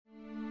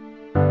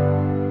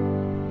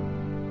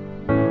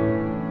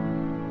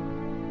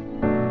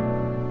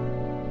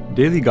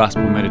Daily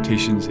Gospel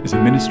Meditations is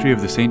a ministry of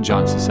the St.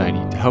 John Society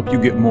to help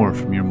you get more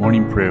from your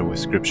morning prayer with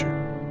Scripture.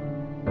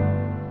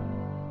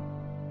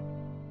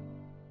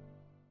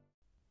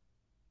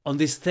 On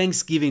this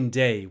Thanksgiving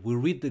Day, we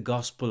read the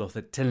Gospel of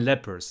the 10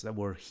 lepers that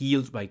were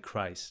healed by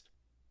Christ,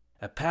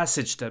 a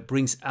passage that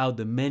brings out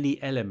the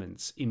many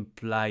elements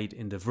implied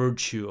in the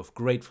virtue of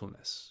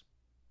gratefulness.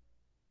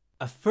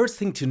 A first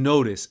thing to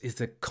notice is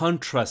the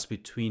contrast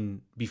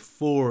between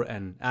before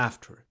and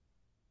after.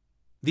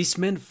 These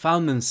men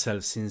found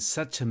themselves in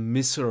such a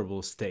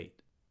miserable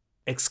state,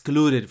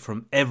 excluded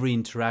from every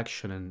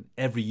interaction and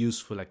every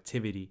useful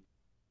activity,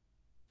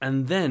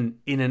 and then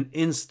in an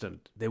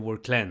instant they were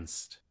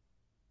cleansed.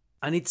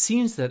 And it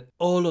seems that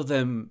all of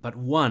them but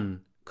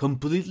one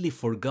completely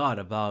forgot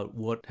about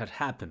what had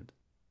happened.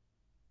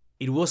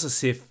 It was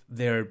as if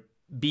their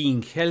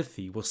being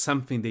healthy was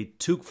something they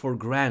took for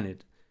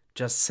granted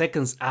just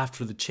seconds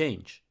after the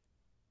change,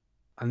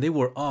 and they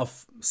were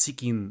off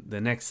seeking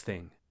the next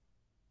thing.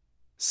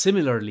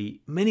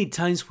 Similarly, many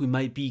times we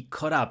might be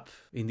caught up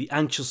in the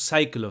anxious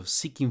cycle of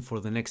seeking for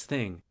the next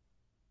thing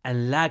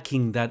and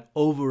lacking that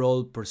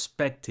overall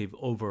perspective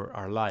over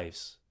our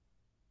lives.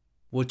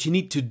 What you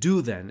need to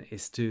do then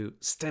is to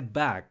step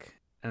back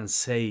and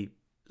say,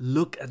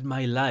 look at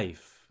my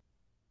life,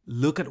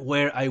 look at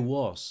where I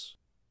was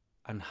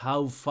and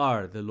how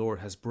far the Lord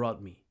has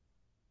brought me.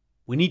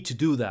 We need to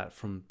do that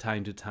from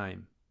time to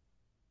time.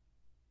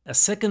 A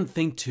second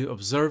thing to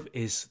observe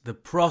is the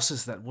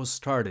process that was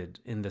started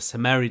in the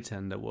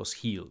Samaritan that was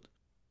healed.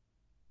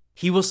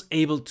 He was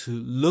able to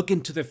look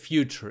into the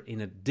future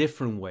in a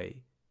different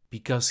way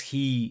because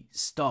he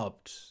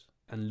stopped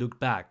and looked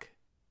back.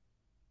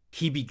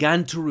 He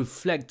began to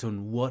reflect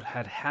on what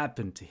had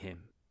happened to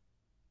him.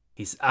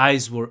 His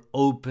eyes were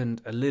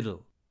opened a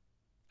little,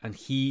 and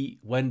he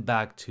went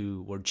back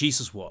to where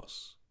Jesus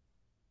was.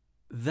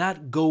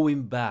 That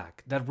going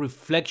back, that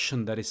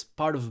reflection that is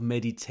part of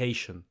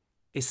meditation,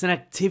 it's an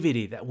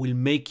activity that will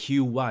make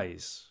you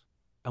wise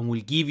and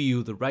will give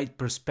you the right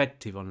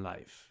perspective on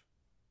life.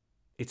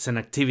 It's an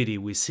activity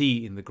we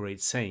see in the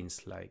great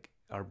saints like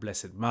our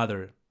Blessed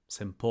Mother,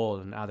 St. Paul,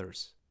 and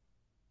others.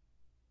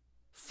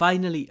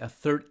 Finally, a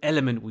third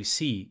element we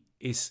see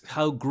is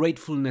how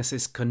gratefulness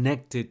is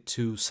connected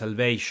to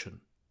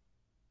salvation.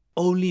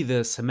 Only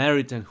the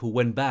Samaritan who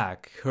went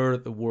back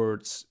heard the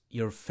words,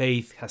 "Your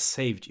faith has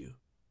saved you."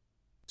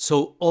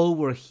 So all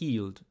were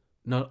healed,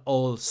 not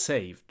all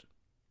saved.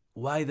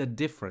 Why the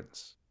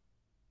difference?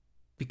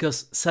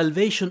 Because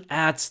salvation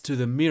adds to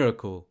the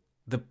miracle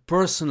the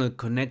personal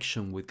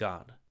connection with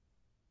God.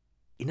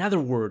 In other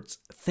words,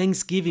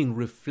 Thanksgiving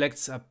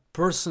reflects a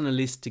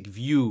personalistic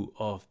view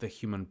of the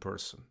human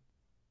person.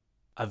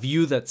 A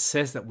view that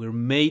says that we're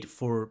made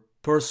for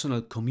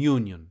personal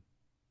communion,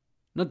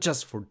 not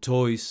just for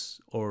toys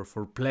or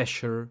for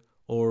pleasure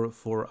or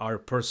for our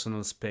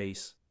personal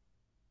space.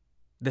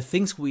 The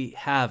things we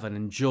have and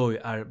enjoy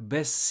are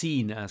best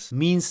seen as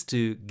means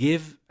to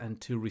give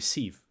and to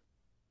receive,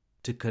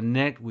 to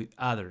connect with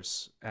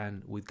others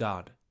and with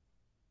God.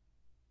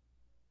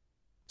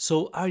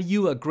 So, are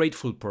you a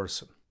grateful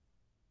person?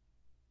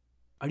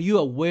 Are you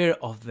aware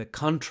of the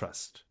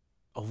contrast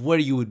of where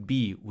you would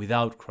be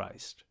without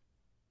Christ?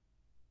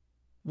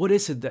 What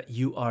is it that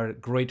you are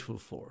grateful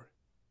for?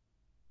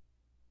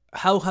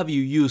 How have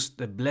you used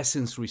the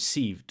blessings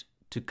received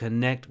to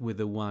connect with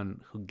the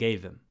one who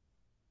gave them?